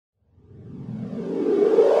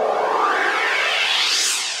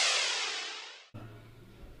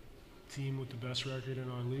best record in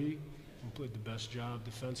our league. We played the best job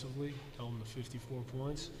defensively, held them to 54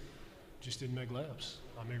 points. Just didn't make layups.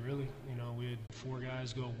 I mean, really, we had 4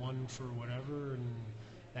 guys go 1 for whatever, and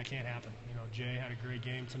that can't happen. Jay had a great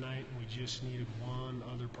game tonight, and we just needed one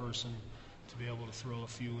other person to be able to throw a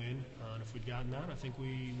few in. And if we'd gotten that, I think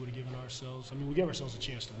we would have given ourselves – we gave ourselves a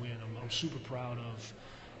chance to win. I'm super proud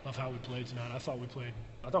of how we played tonight. I thought we played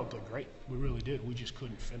great. We really did. We just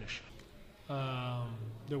couldn't finish.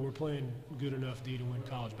 That we're playing good enough D to win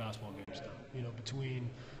college basketball games now.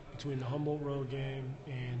 Between the Humboldt Road game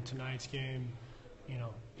and tonight's game,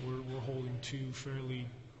 we're holding 2 fairly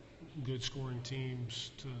good scoring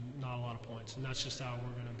teams to not a lot of points, and that's just how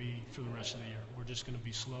we're going to be for the rest of the year. We're just going to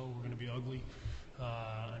be slow. We're going to be ugly,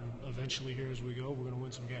 and eventually here as we go, we're going to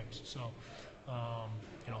win some games. So,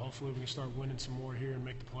 hopefully we can start winning some more here and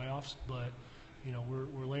make the playoffs. But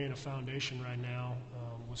we're laying a foundation right now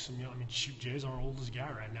with some. Jay's our oldest guy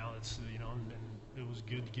right now. That's and it was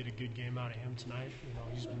good to get a good game out of him tonight.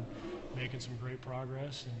 He's been making some great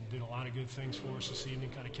progress and did a lot of good things for us this evening.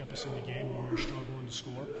 Kind of kept us in the game when we were struggling to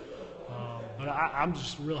score. But I'm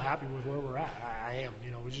just real happy with where we're at. I am.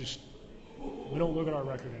 We don't look at our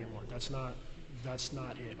record anymore. That's not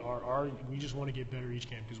it. We just want to get better each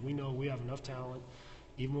game because we know we have enough talent.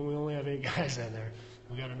 Even when we only have 8 guys in there,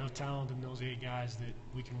 we got enough talent in those 8 guys that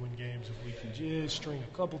we can win games if we can just string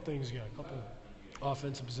a couple things together, a couple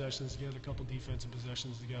offensive possessions together, a couple defensive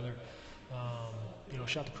possessions together.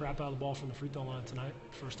 Shot the crap out of the ball from the free throw line tonight,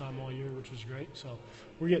 first time all year, which was great. So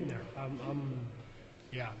we're getting there.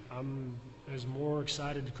 I'm as more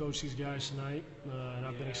excited to coach these guys tonight, and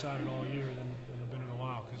I've been excited all year than I've been in a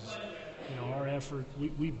while because our effort,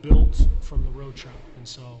 we built from the road trip, and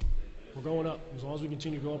so we're going up. As long as we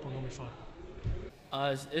continue to go up, we're going to be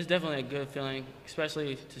fine. It's definitely a good feeling,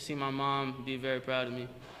 especially to see my mom be very proud of me.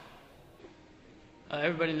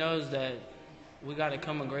 Everybody knows that we got to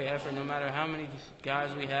come a great effort. No matter how many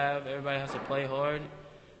guys we have, everybody has to play hard.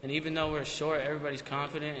 And even though we're short, everybody's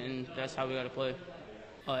confident, and that's how we got to play.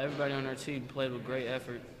 Everybody on our team played with great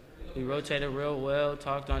effort. We rotated real well,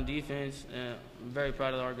 talked on defense, and I'm very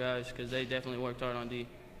proud of our guys because they definitely worked hard on D.